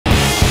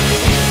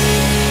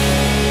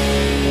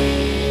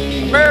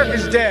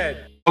is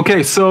dead.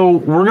 Okay, so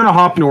we're going to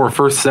hop into our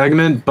first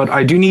segment, but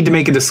I do need to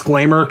make a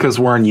disclaimer because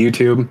we're on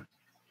YouTube.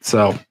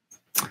 So,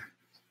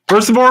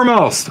 first and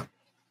foremost,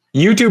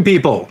 YouTube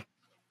people,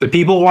 the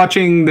people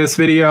watching this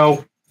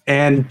video,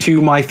 and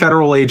to my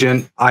federal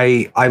agent,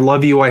 I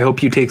love you. I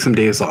hope you take some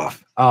days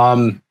off.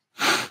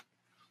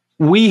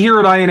 We here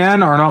at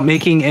INN are not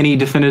making any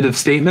definitive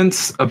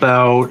statements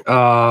about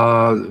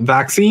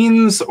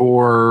vaccines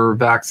or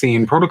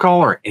vaccine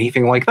protocol or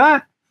anything like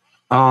that.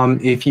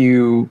 If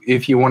you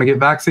want to get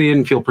vaccinated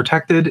and feel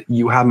protected,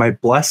 you have my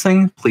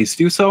blessing. Please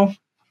do so.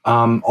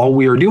 All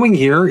we are doing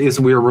here is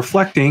we are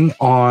reflecting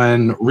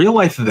on real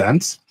life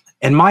events.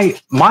 And my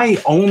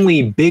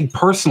only big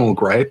personal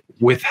gripe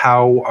with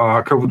how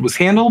COVID was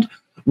handled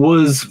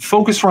was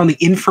focused around the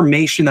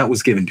information that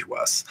was given to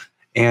us.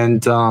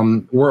 And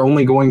we're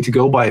only going to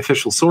go by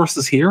official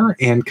sources here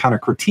and kind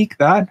of critique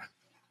that.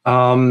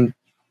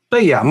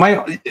 But yeah,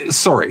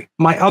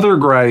 my other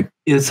gripe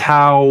is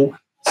how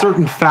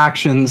certain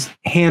factions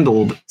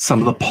handled some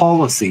of the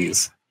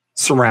policies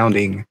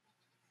surrounding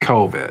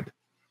COVID.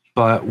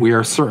 But we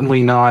are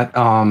certainly not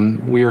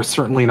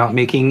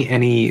making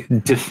any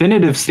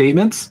definitive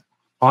statements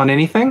on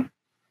anything.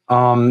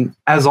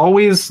 As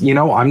always, you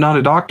know, I'm not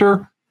a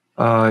doctor.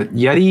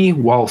 Yeti,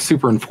 while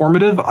super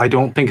informative, I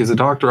don't think is a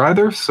doctor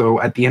either.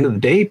 So at the end of the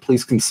day,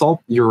 please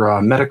consult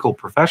your medical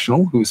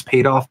professional who's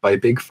paid off by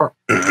big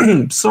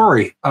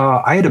sorry,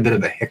 I had a bit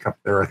of a hiccup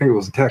there. I think it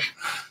was a tick.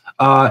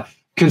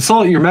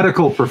 Consult your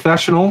medical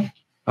professional,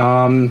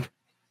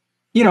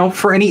 you know,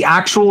 for any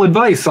actual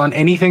advice on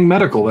anything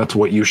medical. That's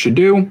what you should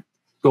do.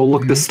 Go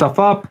look this stuff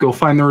up. Go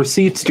find the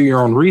receipts. Do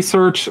your own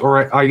research.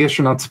 Or I guess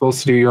you're not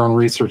supposed to do your own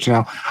research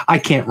now. I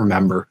can't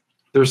remember.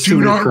 There's do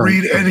not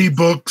read any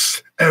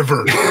books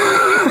ever.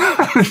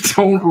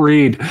 Don't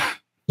read.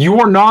 You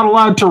are not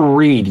allowed to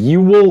read.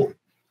 You're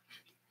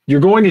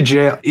going to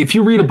jail. If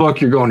you read a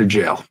book, you're going to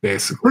jail,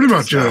 basically. Pretty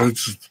much, yeah.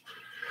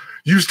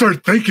 You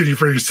start thinking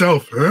for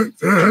yourself.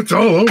 That's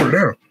all over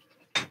now.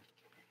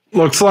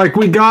 Looks like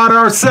we got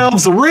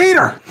ourselves a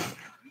reader.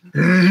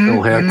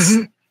 Bill Hicks.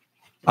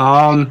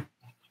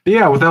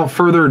 Yeah, without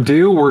further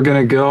ado, we're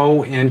going to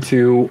go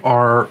into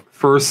our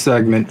first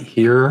segment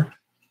here.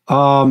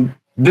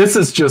 This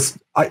is just,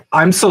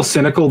 I'm so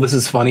cynical. This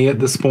is funny at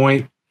this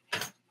point.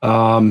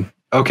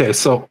 Okay,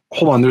 so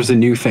hold on. There's a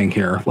new thing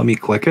here. Let me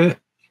click it.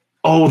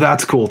 Oh,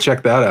 that's cool.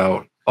 Check that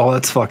out. Oh,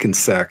 that's fucking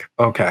sick.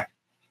 Okay.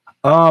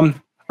 All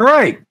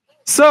right.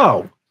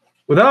 So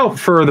without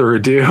further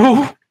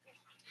ado,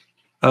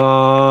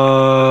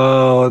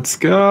 let's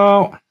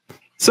go.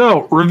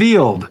 So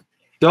revealed,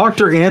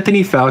 Dr.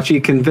 Anthony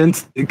Fauci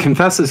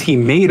confesses he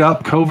made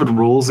up COVID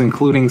rules,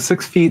 including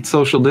 6 feet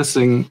social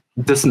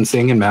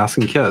distancing and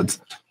masking kids,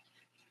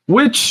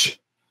 which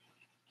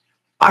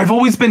I've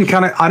always been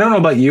kind of, I don't know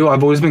about you,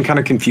 I've always been kind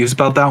of confused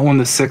about that one,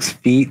 the 6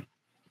 feet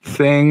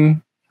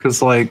thing,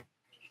 because like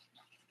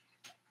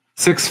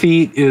 6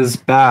 feet is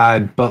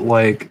bad, but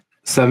like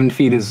 7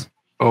 feet is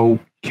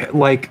okay.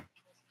 Like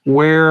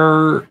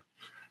where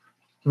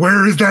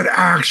is that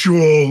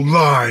actual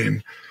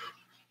line?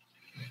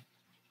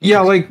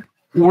 Yeah, like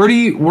what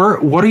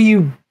are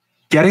you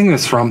getting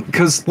this from?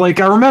 Because like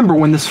I remember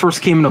when this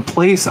first came into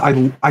place,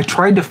 I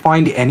tried to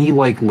find any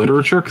like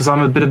literature because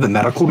I'm a bit of a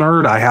medical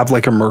nerd. I have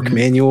like a Merck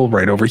manual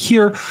right over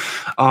here.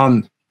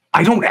 I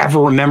don't ever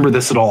remember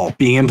this at all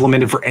being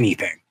implemented for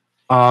anything.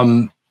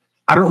 I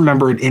don't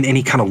remember it in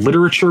any kind of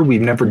literature.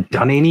 We've never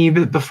done any of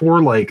it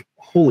before. Like,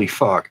 holy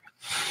fuck.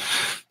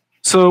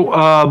 So,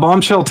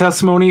 bombshell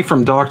testimony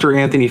from Dr.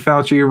 Anthony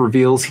Fauci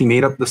reveals he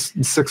made up the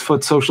 6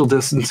 foot social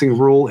distancing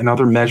rule and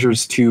other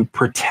measures to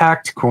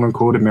protect, quote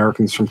unquote,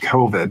 Americans from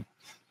COVID.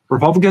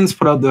 Republicans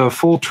put out the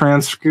full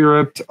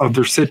transcript of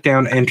their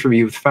sit-down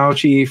interview with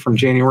Fauci from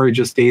January,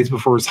 just days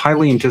before his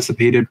highly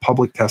anticipated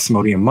public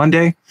testimony on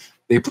Monday.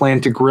 They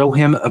plan to grill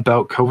him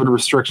about COVID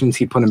restrictions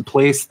he put in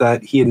place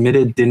that he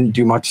admitted didn't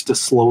do much to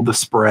slow the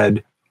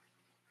spread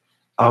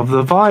of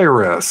the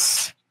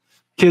virus.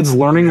 Kids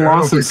learning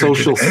loss and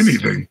social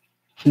anything.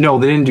 No,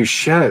 they didn't do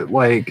shit.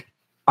 Like,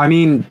 I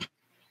mean,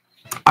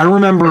 I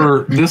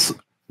remember this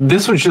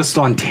was just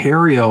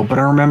Ontario, but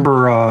I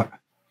remember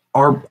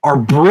our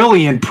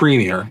brilliant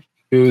premier,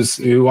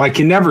 who I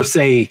can never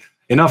say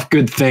enough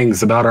good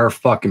things about our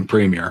fucking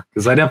premier,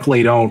 because I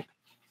definitely don't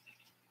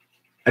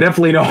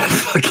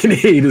fucking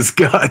hate his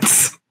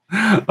guts.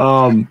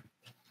 I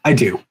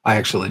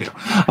actually do.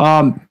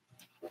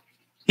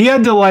 He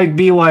had to like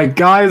be like,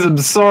 guys, I'm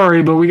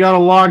sorry, but we got to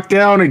lock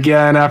down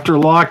again after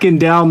locking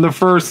down the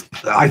first,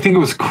 I think it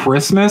was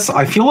Christmas.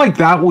 I feel like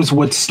that was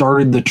what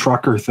started the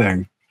trucker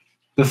thing.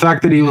 The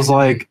fact that he was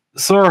like,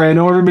 sorry, I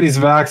know everybody's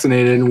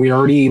vaccinated and we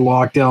already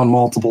locked down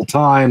multiple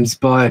times,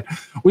 but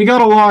we got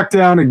to lock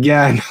down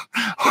again.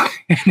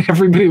 And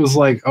everybody was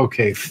like,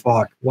 okay,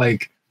 fuck.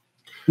 Like,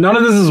 none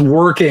of this is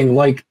working.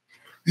 Like,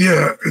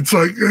 yeah, it's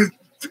like,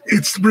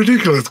 it's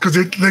ridiculous because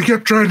they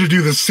kept trying to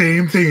do the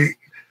same thing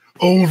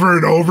over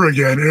and over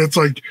again, and it's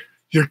like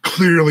you're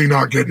clearly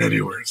not getting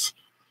anywhere.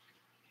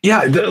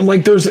 Yeah,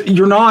 like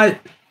you're not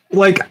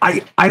like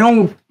I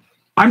don't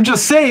I'm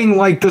just saying,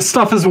 like, this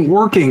stuff isn't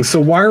working.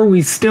 So why are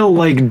we still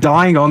like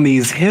dying on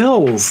these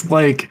hills?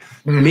 Like,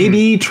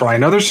 maybe try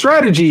another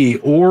strategy,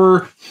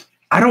 or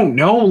I don't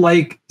know,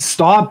 like,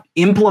 stop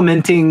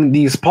implementing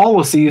these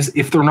policies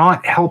if they're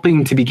not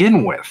helping to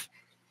begin with.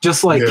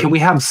 Just like, can we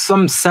have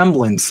some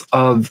semblance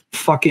of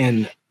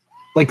fucking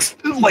like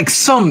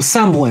some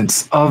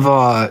semblance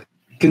of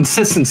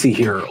consistency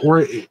here,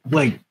 or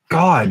like,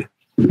 God.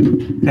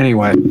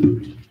 Anyway.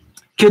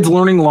 Kids'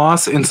 learning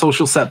loss and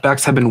social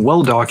setbacks have been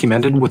well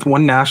documented, with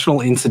one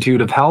National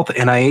Institute of Health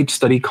 (NIH)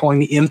 study calling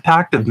the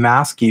impact of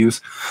mask use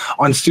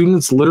on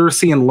students'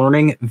 literacy and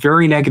learning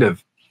very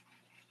negative.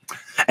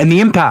 And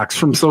the impacts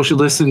from social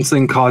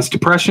distancing cause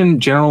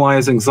depression,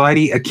 generalized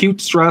anxiety, acute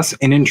stress,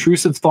 and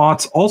intrusive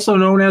thoughts, also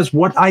known as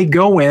what I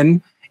go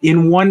in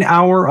 1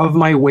 hour of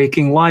my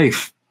waking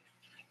life.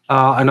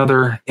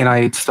 Another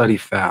NIH study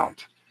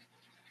found.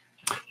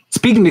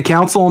 Speaking to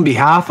council on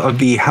behalf of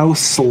the House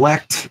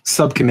Select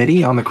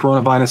Subcommittee on the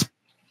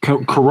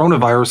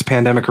coronavirus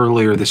pandemic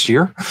earlier this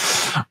year,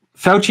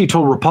 Fauci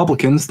told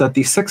Republicans that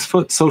the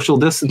 6-foot social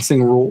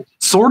distancing rule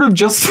sort of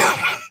just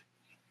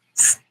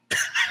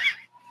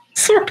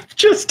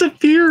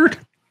appeared.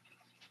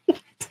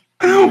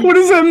 What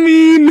does that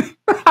mean?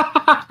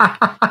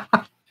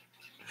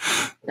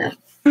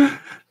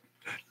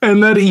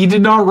 And that he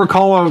did not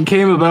recall how it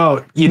came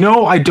about.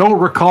 I don't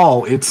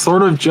recall. It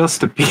sort of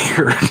just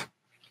appeared.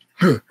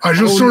 I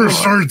just sort of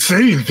started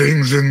saying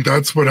things, and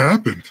that's what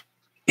happened.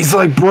 He's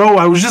like, bro,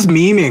 I was just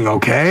memeing,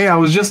 okay? I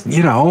was just,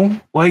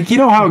 like, you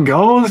know how it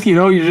goes?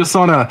 You're just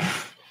on a,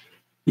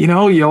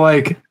 you're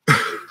like,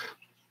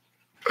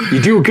 you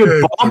do a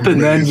good bump,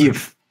 and then you,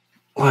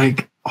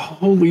 like,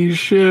 holy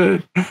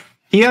shit.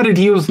 He added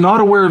he was not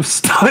aware of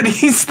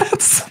studies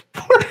that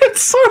supported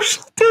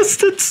social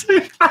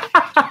distancing.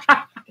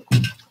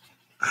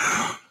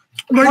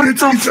 Like,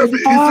 it's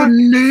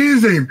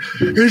amazing.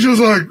 It's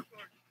just like,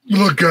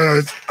 look,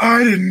 guys,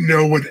 I didn't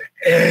know what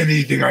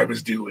anything I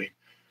was doing.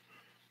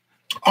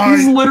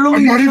 I'm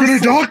not even a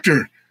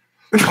doctor.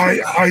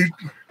 I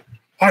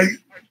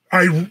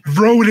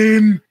wrote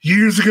in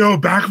years ago,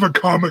 back of a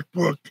comic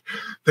book.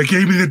 They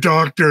gave me the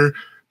doctor.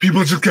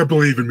 People just kept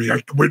believing me.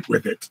 I went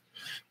with it.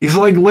 He's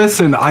like,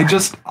 listen, I've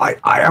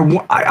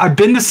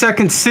been to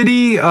Second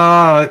City.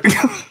 Like,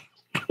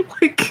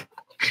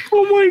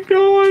 oh my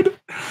God.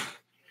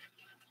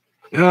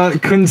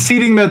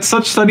 Conceding that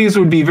such studies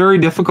would be very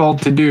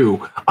difficult to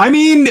do. I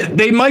mean,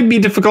 they might be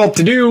difficult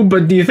to do,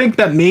 but do you think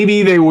that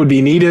maybe they would be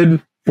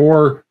needed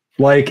for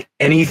like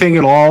anything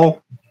at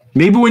all?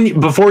 Maybe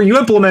before you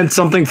implement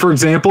something, for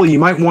example, you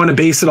might want to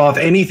base it off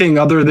anything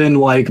other than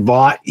like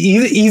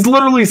he's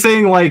literally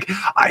saying like,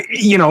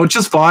 it's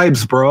just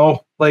vibes,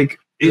 bro. Like,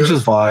 it's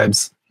just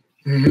vibes.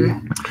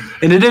 Mm-hmm.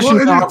 In addition,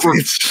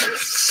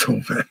 it's so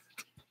bad.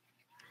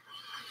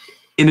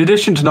 In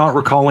addition to not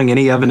recalling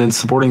any evidence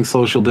supporting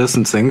social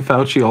distancing,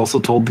 Fauci also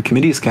told the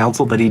committee's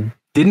counsel that he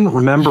didn't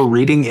remember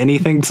reading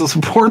anything to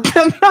support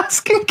them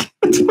masking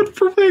kids would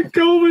prevent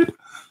COVID.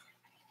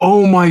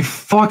 Oh my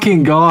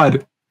fucking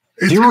God.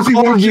 Do you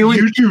recall reviewing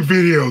a YouTube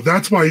video?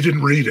 That's why he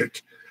didn't read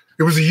it.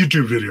 It was a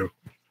YouTube video.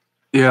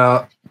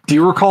 Yeah. Do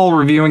you recall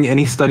reviewing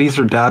any studies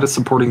or data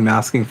supporting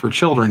masking for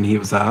children? He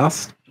was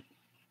asked.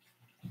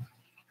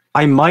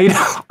 I might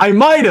have.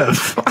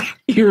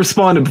 He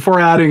responded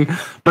before adding,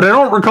 but I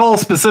don't recall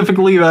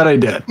specifically that I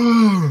did.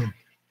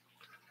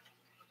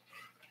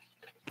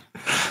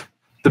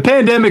 The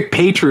pandemic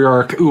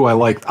patriarch. Ooh,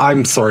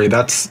 I'm sorry.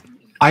 I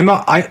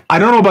don't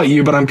know about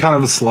you, but I'm kind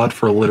of a slut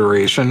for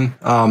alliteration.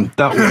 That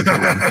was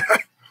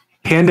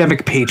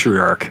pandemic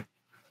patriarch.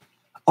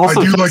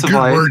 Also, I do like good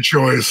word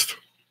choice.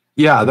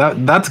 Yeah,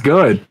 that's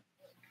good.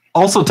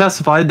 Also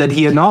testified that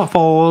he had not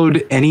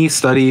followed any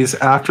studies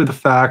after the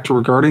fact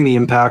regarding the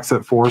impacts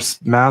that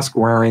forced mask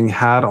wearing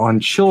had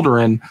on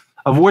children,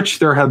 of which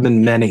there have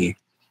been many.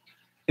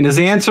 And his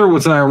answer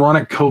was an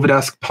ironic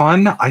COVID-esque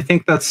pun. I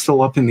think that's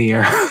still up in the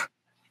air.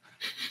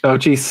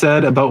 Fauci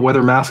said about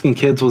whether masking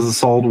kids was a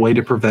solid way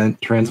to prevent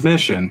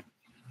transmission.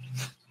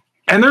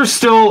 And there's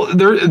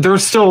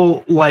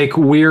still like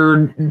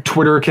weird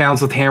Twitter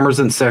accounts with hammers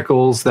and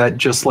sickles that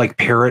just like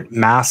parrot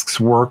masks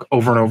work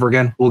over and over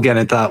again. We'll get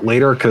into that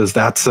later because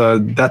that's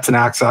an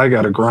axe I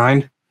got to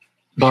grind.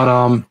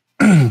 But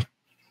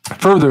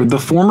further, the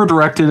former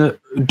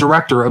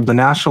director of the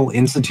National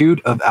Institute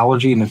of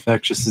Allergy and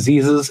Infectious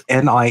Diseases,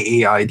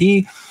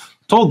 NIAID,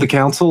 told the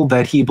council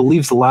that he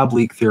believes the lab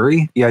leak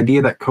theory, the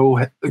idea that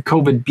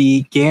COVID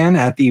began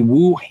at the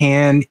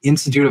Wuhan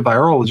Institute of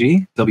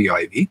Virology,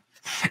 WIV,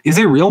 is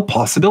a real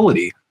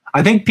possibility.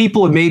 I think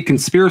people have made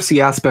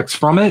conspiracy aspects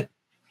from it,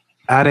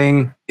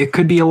 adding it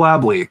could be a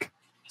lab leak.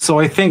 So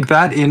I think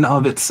that in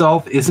of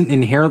itself isn't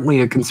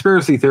inherently a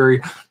conspiracy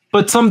theory,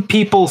 but some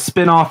people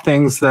spin off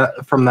things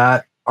from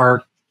that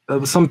are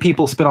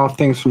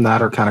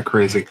kind of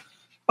crazy.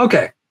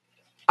 Okay.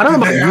 I don't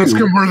know about you.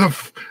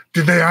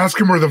 Did they ask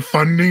him where the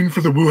funding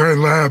for the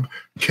Wuhan lab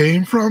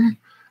came from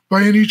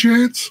by any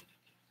chance?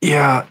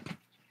 Yeah.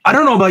 I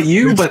don't know about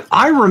you, but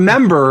I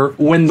remember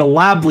when the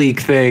lab leak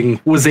thing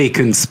was a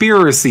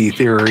conspiracy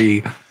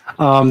theory.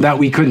 that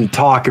we couldn't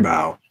talk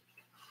about.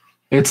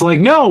 It's like,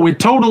 no, it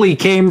totally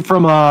came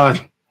from an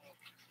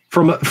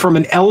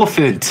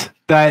elephant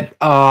that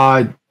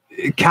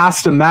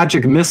cast a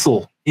magic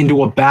missile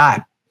into a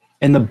bat,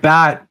 and the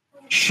bat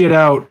shit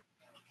out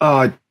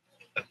a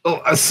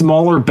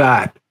smaller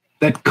bat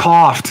that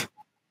coughed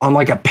on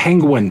like a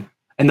penguin,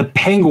 and the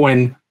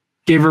penguin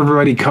gave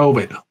everybody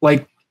COVID.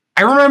 Like,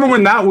 I remember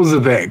when that was a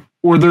thing,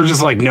 where they're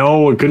just like,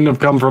 no, it couldn't have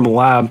come from a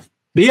lab.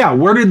 But yeah,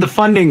 where did the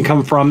funding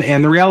come from?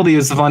 And the reality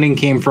is the funding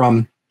came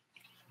from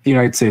the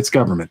United States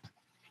government.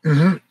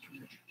 Mm-hmm.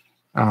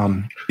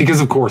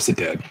 Because of course it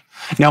did.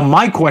 Now,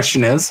 my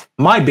question is,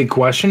 my big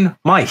question,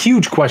 my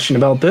huge question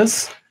about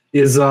this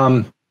is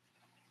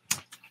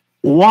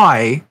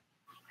why,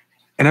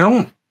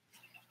 and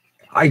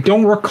I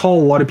don't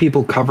recall a lot of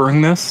people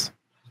covering this.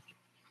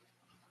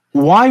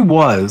 Why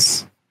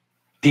was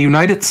the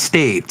United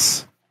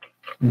States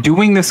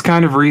doing this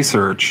kind of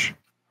research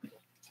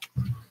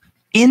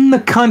in the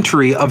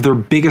country of their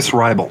biggest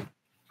rival?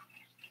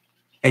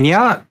 And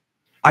yeah,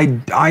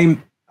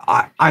 I'm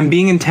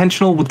being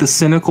intentional with the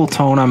cynical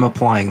tone I'm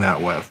applying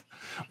that with.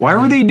 Why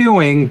were they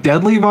doing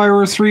deadly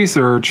virus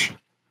research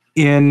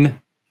in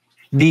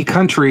the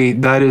country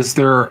that is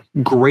their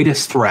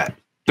greatest threat?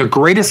 The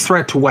greatest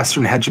threat to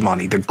Western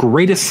hegemony, the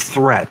greatest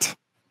threat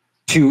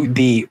to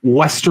the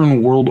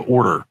Western world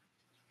order.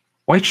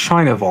 Why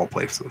China of all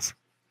places?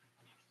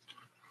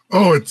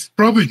 Oh, it's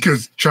probably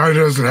because China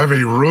doesn't have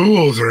any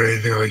rules or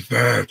anything like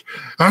that.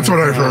 That's what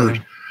I've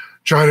heard.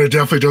 China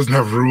definitely doesn't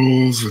have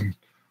rules and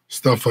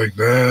stuff like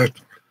that.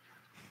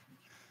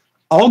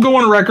 I'll go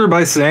on record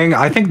by saying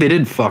I think they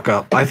did fuck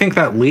up. I think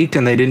that leaked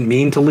and they didn't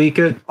mean to leak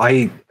it.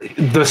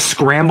 The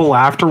scramble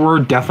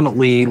afterward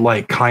definitely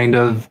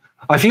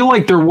I feel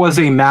like there was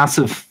a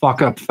massive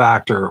fuck up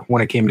factor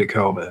when it came to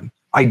COVID.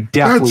 I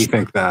definitely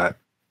think that.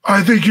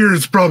 I think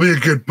it's probably a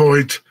good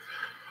point.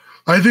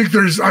 I think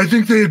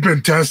they had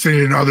been testing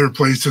in other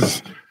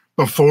places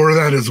before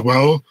that as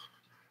well,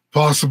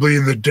 possibly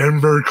in the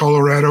Denver,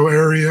 Colorado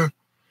area.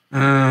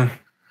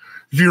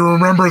 If you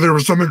remember, there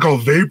was something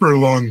called vapor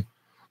lung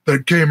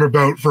that came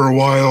about for a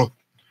while.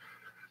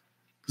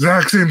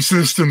 Exact same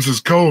systems as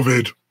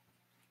COVID,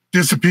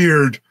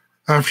 disappeared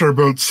after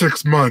about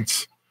 6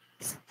 months.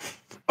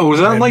 Oh, was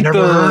that like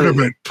never heard of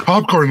it?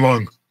 Popcorn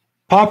lung.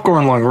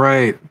 Popcorn lung,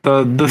 right?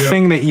 The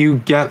thing that you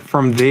get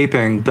from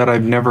vaping that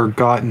I've never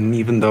gotten,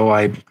 even though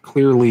I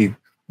clearly.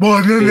 Well,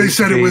 and then they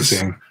said it was.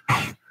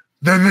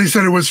 Then they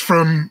said it was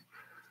from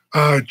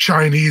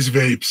Chinese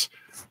vapes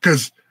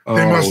because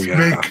they must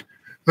make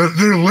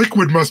their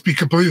liquid must be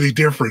completely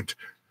different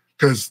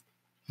because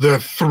the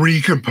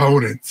 3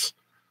 components.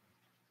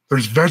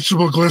 There's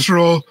vegetable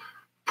glycerol,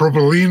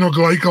 propylene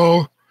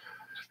glycol,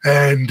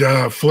 and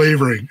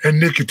flavoring and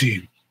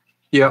nicotine.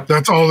 Yep,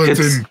 that's all that's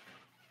in.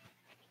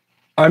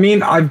 I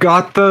mean, I've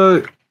got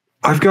the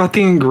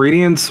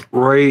ingredients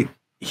right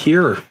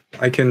here.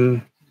 I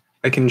can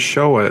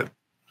show it.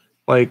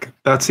 Like,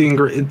 that's the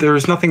ingredient.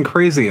 There's nothing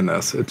crazy in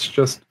this. It's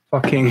just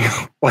fucking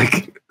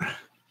like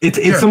it's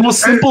the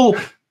most simple.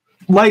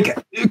 Like,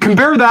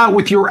 compare that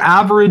with your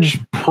average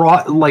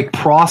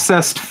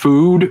processed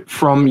food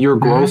from your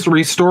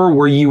grocery store,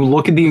 where you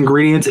look at the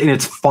ingredients and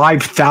it's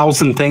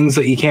 5,000 things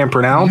that you can't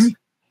pronounce.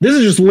 This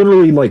is just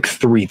literally like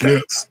 3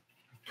 things.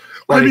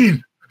 Like, I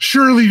mean,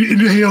 surely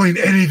inhaling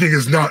anything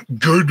is not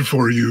good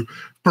for you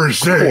per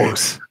se,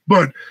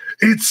 but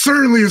it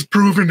certainly is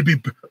proven to be,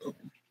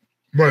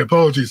 my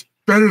apologies,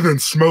 better than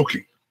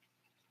smoking.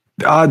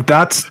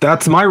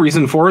 That's my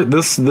reason for it.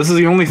 This is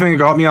the only thing that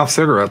got me off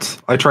cigarettes.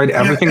 I tried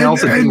everything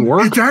else, it didn't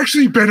work. It's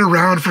actually been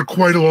around for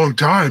quite a long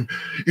time.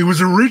 It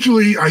was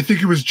originally, I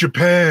think it was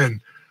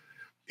Japan,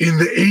 in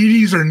the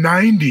 80s or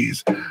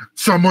 90s,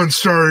 someone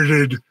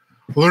started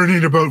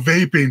learning about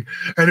vaping,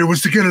 and it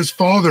was to get his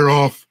father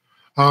off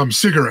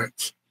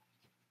cigarettes.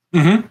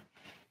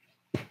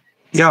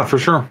 Yeah, for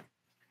sure.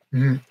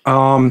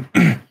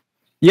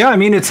 Yeah, I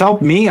mean, it's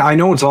helped me. I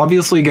know it's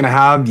obviously going to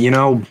have,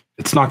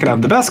 it's not going to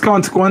have the best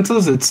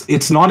consequences.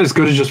 It's not as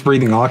good as just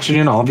breathing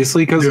oxygen,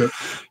 obviously, because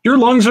your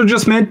lungs are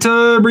just meant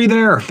to breathe in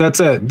air. That's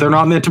it. They're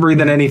not meant to breathe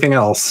in anything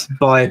else.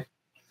 But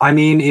I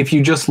mean, if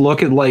you just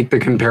look at like the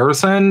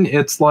comparison,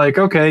 it's like,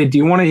 okay, do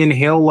you want to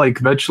inhale like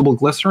vegetable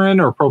glycerin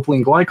or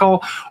propylene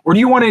glycol, or do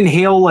you want to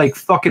inhale like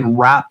fucking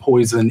rat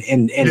poison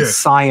and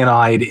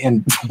cyanide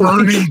and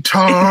burning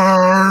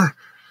tar?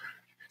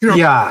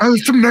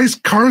 Some nice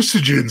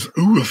carcinogens.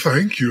 Ooh,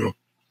 thank you.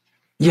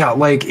 Yeah,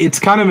 like, it's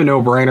kind of a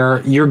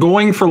no-brainer. You're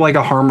going for like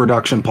a harm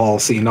reduction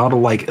policy, not a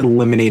like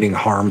eliminating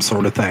harm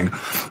sort of thing.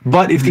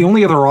 But if the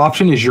only other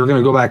option is you're going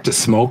to go back to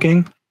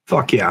smoking,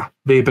 fuck yeah,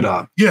 vape it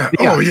up. Yeah.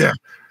 Oh yeah,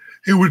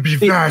 it would be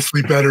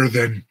vastly better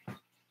than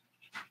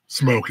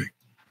smoking.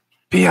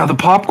 But yeah, the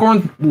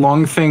popcorn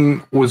lung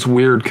thing was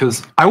weird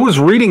because I was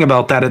reading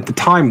about that at the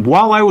time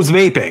while I was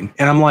vaping,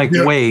 and I'm like,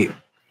 wait,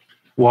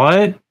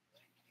 what?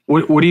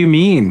 What do you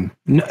mean?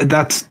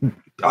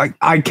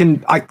 I've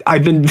been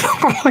I've been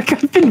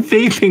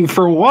vaping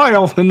for a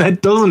while and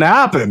that doesn't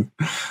happen.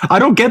 I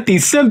don't get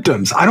these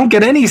symptoms. I don't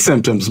get any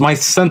symptoms. My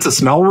sense of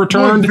smell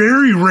returned. Well,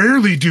 very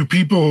rarely do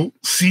people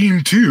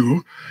seem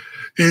to.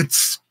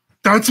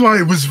 That's why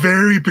it was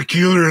very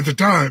peculiar at the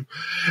time.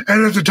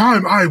 And at the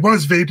time I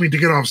was vaping to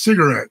get off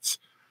cigarettes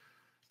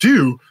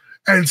too.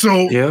 And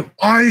so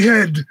I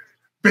had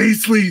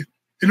basically,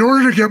 in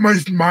order to get my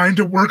mind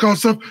to work on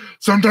stuff,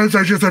 sometimes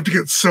I just have to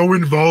get so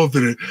involved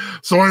in it.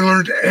 So I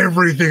learned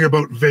everything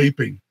about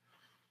vaping.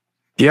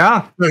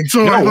 Yeah. And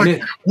so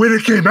when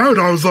it came out,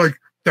 I was like,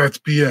 that's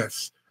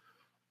BS.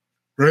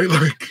 Right?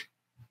 Like,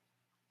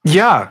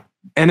 yeah.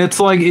 And it's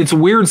like, it's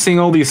weird seeing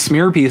all these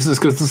smear pieces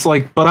because it's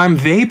like, but I'm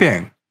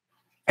vaping.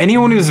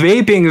 Anyone who's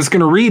vaping is going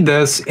to read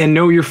this and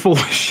know you're full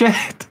of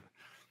shit.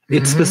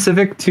 It's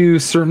specific to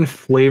certain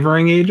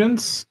flavoring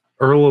agents.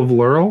 Earl of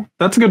Laurel.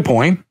 That's a good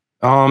point.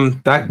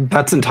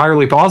 That's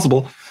entirely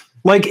possible.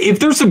 Like, if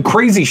there's some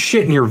crazy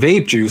shit in your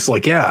vape juice,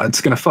 like, yeah,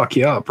 it's gonna fuck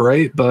you up,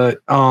 right? But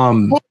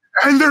and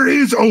there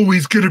is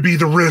always gonna be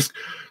the risk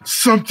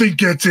something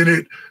gets in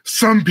it.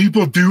 Some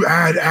people do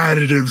add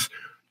additives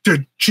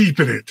to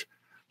cheapen it,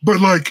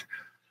 but like,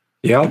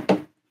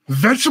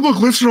 vegetable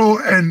glycerol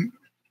and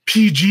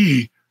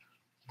PG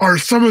are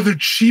some of the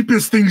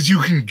cheapest things you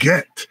can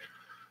get.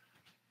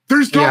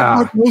 There's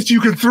not much else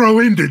you can throw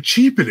in to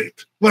cheapen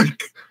it.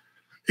 Like,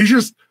 it's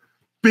just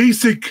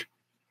basic,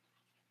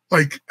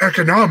 like,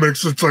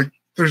 economics. It's like,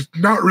 there's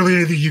not really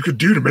anything you could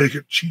do to make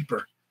it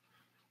cheaper.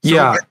 So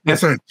that makes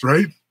sense,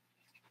 right?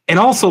 And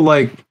also,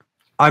 like,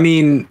 I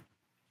mean,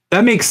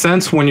 that makes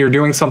sense when you're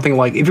doing something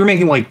like, if you're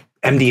making, like,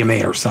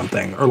 MDMA or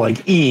something, or, like,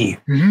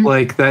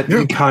 like, that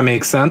kind of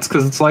makes sense,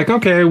 because it's like,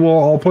 okay, well,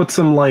 I'll put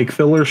some, like,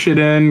 filler shit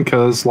in,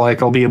 because,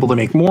 like, I'll be able to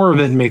make more of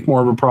it and make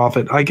more of a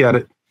profit. I get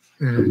it.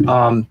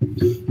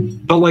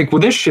 But like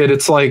with this shit,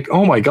 it's like,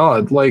 oh my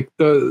god, like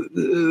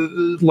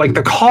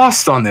the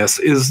cost on this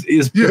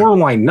is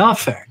borderline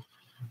nothing.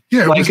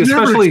 Yeah, like, it was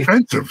especially never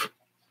expensive.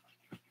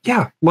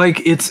 Yeah,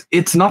 like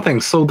it's nothing.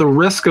 So the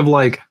risk of,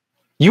 like,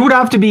 you would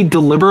have to be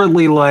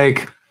deliberately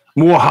like,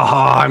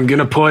 I'm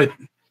gonna put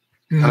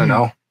I don't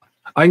know,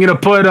 I'm gonna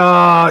put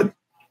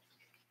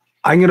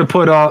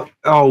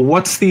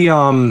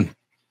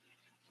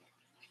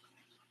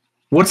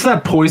what's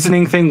that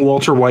poisoning thing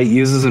Walter White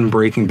uses in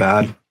Breaking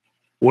Bad?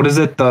 What is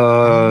it?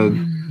 I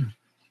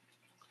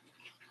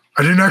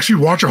didn't actually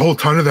watch a whole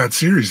ton of that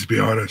series, to be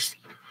honest.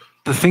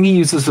 The thing he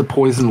uses to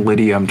poison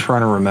Lydia, I'm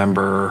trying to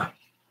remember.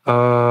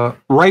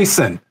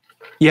 Ricin.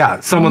 Yeah,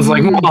 someone's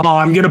like,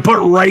 I'm going to put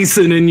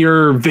ricin in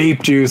your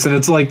vape juice. And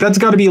it's like, that's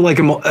got to be like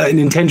an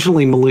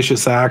intentionally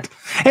malicious act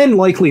and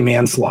likely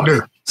manslaughter.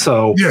 Yeah.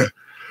 So, yeah.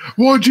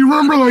 Well, do you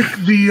remember like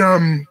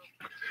the,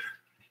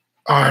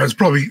 it's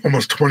probably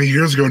almost 20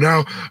 years ago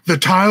now, the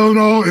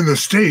Tylenol in the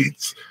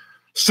States,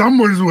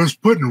 someone was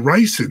putting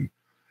ricin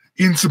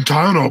in some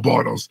Tylenol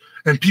bottles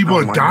and people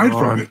had died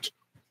from it.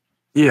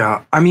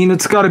 Yeah, I mean,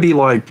 it's got to be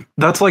like,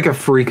 that's like a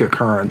freak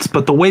occurrence.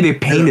 But the way they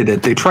painted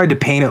it, they tried to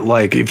paint it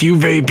like, if you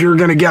vape, you're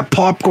going to get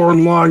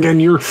popcorn lung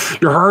and your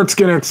heart's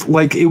going to,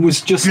 like, it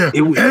was just. Yeah,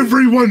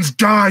 everyone's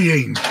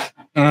dying.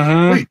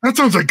 Wait, that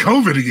sounds like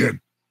COVID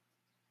again.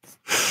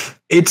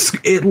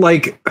 It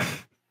like,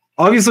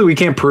 obviously we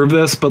can't prove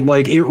this, but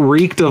like it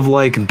reeked of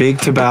like big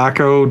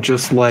tobacco,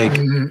 just like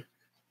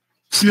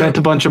spent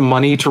a bunch of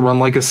money to run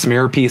like a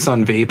smear piece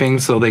on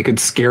vaping so they could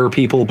scare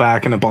people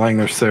back into buying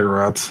their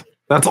cigarettes.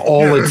 That's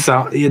all that's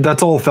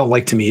all it felt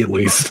like to me, at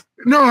least.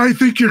 No, I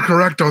think you're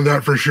correct on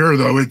that for sure,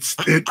 though.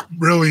 It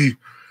really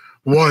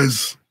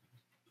was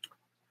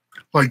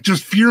like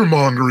just fear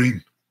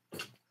mongering.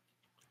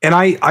 And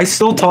I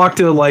still talk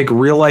to like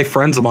real life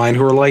friends of mine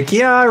who are like,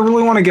 yeah, I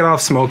really want to get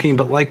off smoking,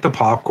 but like the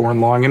popcorn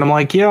lung. And I'm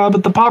like, yeah,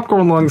 but the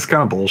popcorn lung's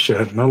kind of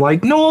bullshit. And they're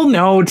like,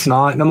 no, it's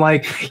not. And I'm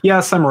like,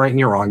 yes, I'm right and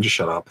you're wrong. Just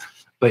shut up.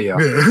 But yeah,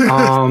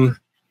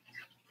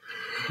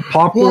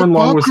 popcorn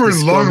lung was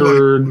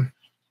discovered.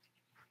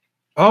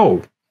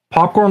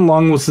 Popcorn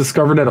lung was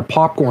discovered at a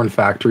popcorn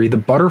factory. The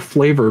butter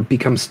flavor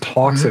becomes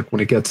toxic when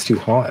it gets too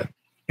hot.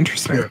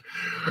 Interesting. Yeah.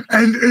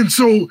 And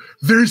so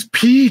there's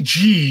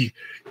PG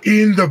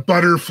in the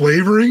butter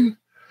flavoring.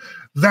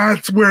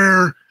 That's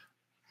where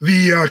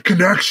the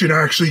connection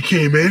actually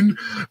came in.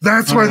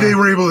 That's why they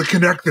were able to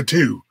connect the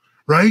two,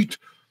 right?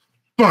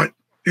 But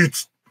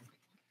it's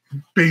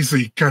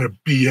basically kind of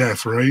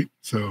BS, right?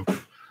 So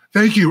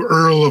thank you,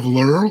 Earl of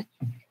Laurel.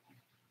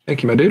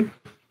 Thank you, my dude.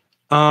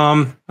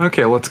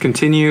 Okay, let's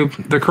continue.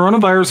 The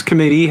Coronavirus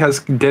Committee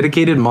has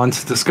dedicated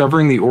months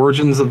discovering the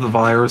origins of the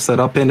virus that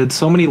upended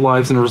so many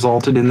lives and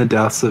resulted in the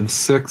deaths of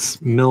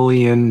 6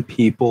 million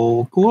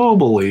people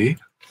globally.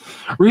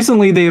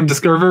 Recently, they have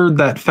discovered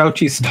that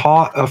Fauci's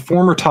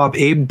former top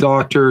aide,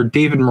 Dr.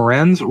 David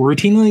Morenz,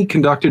 routinely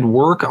conducted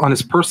work on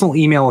his personal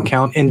email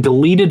account and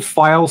deleted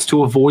files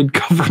to avoid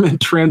government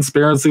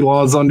transparency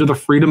laws under the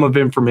Freedom of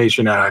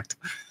Information Act.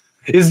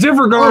 His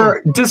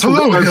disregard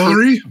hello,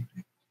 Hillary.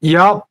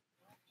 Yep.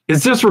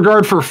 His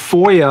disregard for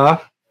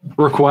FOIA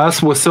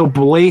request was so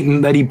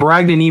blatant that he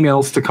bragged in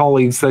emails to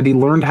colleagues that he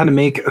learned how to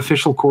make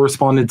official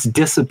correspondence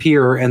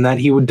disappear and that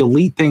he would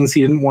delete things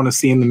he didn't want to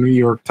see in the New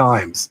York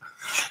Times.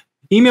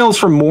 Emails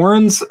from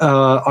Morin's,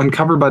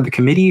 uncovered by the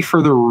committee,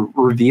 further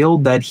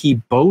revealed that he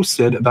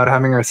boasted about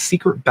having a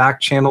secret back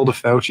channel to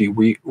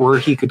Fauci where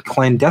he could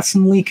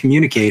clandestinely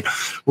communicate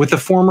with the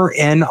former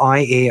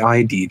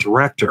NIAID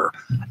director.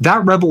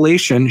 That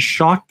revelation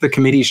shocked the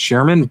committee's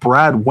chairman,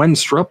 Brad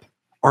Wenstrup,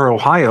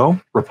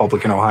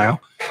 Republican Ohio,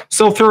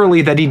 so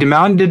thoroughly that he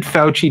demanded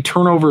Fauci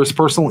turn over his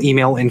personal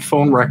email and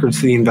phone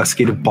records to the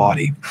investigative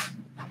body.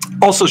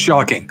 Also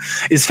shocking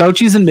is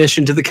Fauci's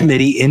admission to the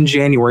committee in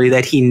January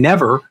that he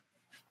never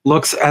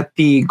looks at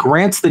the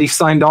grants that he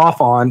signed off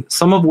on,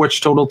 some of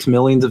which total to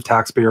millions of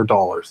taxpayer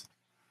dollars.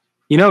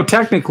 You know,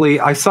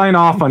 technically, I sign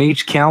off on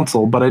each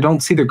council, but I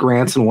don't see the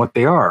grants and what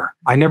they are.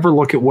 I never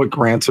look at what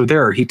grants are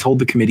there, he told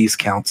the committee's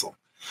counsel.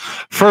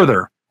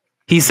 Further,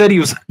 he said he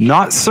was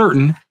not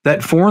certain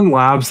that foreign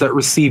labs that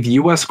receive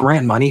U.S.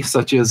 grant money,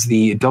 such as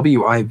the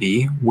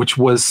WIV, which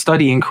was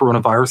studying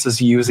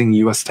coronaviruses using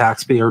U.S.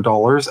 taxpayer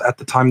dollars at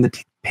the time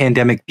the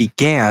pandemic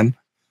began,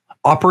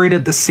 operate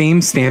at the same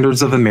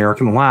standards of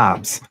American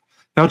labs.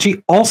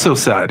 Fauci also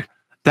said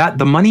that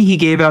the money he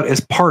gave out as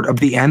part of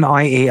the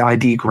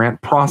NIAID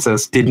grant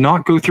process did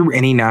not go through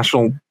any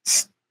national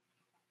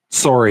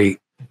security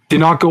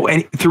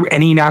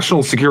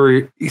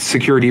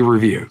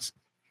reviews.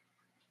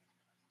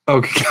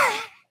 Okay.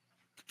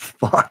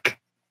 Fuck.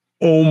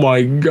 Oh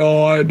my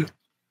God.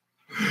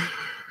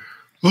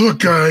 Look,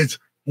 guys,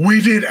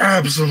 we did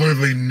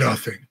absolutely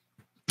nothing.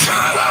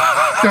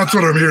 That's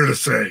what I'm here to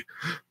say.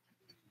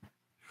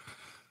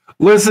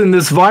 Listen,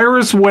 this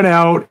virus went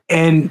out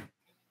and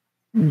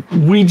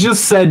we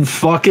just said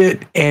fuck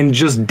it and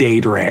just day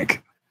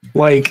drank.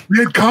 Like, we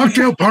had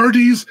cocktail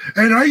parties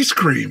and ice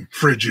cream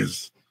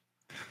fridges.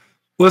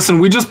 Listen,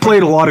 we just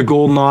played a lot of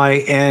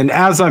GoldenEye, and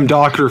as I'm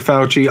Dr.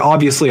 Fauci,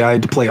 obviously I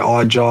had to play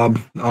Odd Job.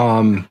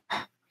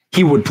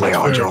 He would play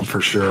Odd Job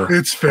for sure.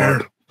 It's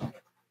fair.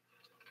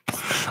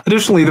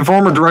 Additionally, the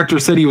former director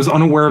said he was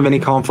unaware of any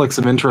conflicts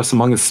of interest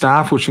among his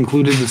staff, which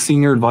included the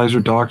senior advisor,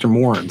 Dr.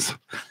 Morin's.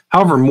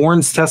 However,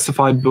 Morin's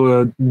testified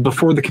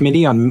before the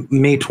committee on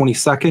May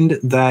 22nd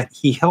that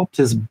he helped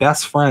his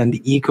best friend,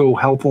 Eco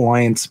Health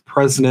Alliance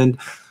President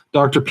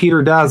Dr.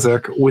 Peter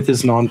Daszak, with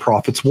his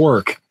nonprofit's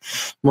work.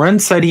 Morin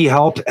said he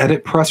helped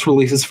edit press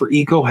releases for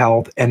Eco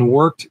Health and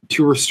worked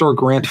to restore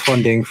grant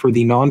funding for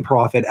the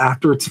nonprofit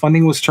after its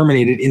funding was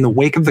terminated in the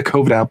wake of the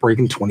COVID outbreak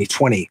in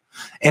 2020.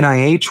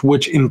 NIH,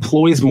 which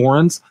employs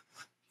Morin's,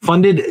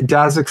 funded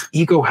Daszak's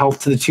Eco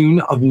Health to the tune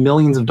of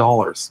millions of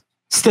dollars.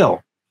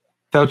 Still,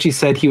 Fauci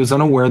said he was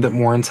unaware that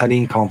Morin's had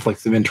any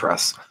conflicts of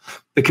interest.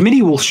 The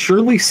committee will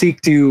surely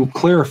seek to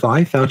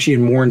clarify Fauci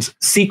and Morin's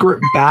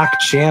secret back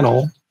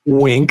channel,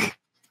 wink,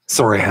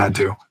 sorry I had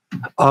to,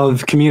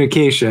 of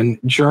communication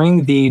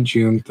during the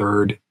June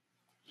 3rd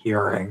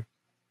hearing.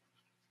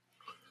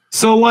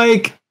 So,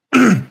 like,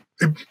 it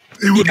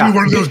would be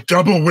one of those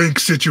double wink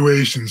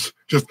situations.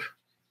 Just,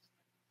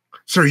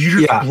 sorry,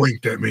 you just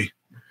blinked at me.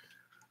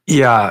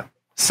 Yeah.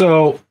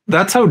 So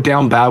that's how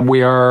down bad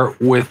we are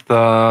with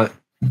how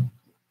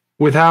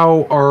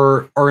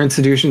our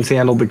institutions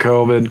handled the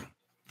COVID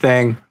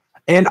thing.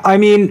 And I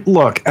mean,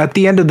 look, at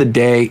the end of the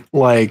day,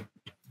 like,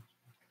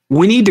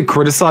 we need to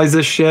criticize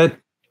this shit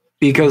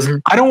because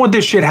I don't want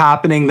this shit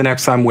happening the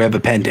next time we have a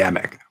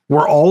pandemic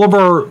where all of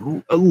our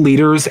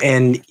leaders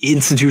and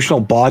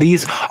institutional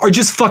bodies are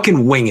just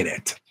fucking winging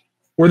it.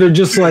 Where they're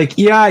just like,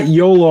 yeah,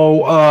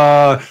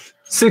 YOLO,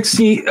 6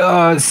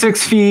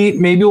 feet,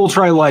 maybe we'll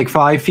try like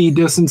 5 feet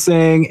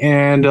distancing,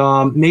 and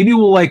maybe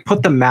we'll like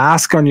put the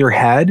mask on your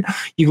head.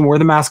 You can wear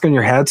the mask on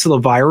your head so the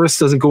virus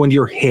doesn't go into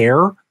your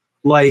hair.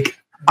 Like,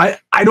 I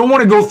don't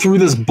want to go through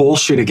this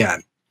bullshit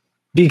again.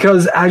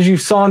 Because as you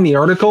saw in the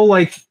article,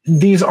 like,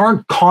 these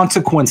aren't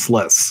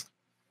consequenceless.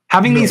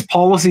 Having these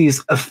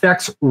policies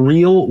affects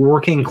real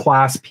working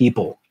class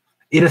people.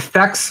 It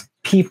affects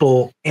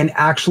people and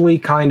actually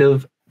kind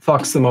of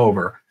fucks them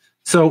over.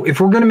 So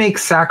if we're going to make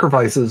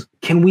sacrifices,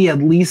 can we at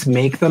least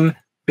make them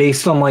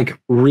based on like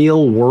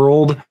real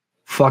world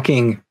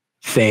fucking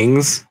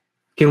things?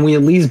 Can we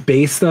at least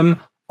base them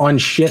on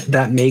shit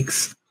that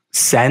makes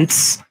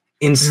sense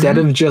instead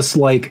of just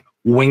like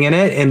winging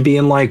it and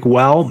being like,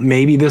 well,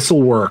 maybe this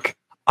will work.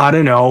 I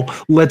don't know.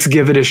 Let's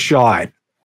give it a shot.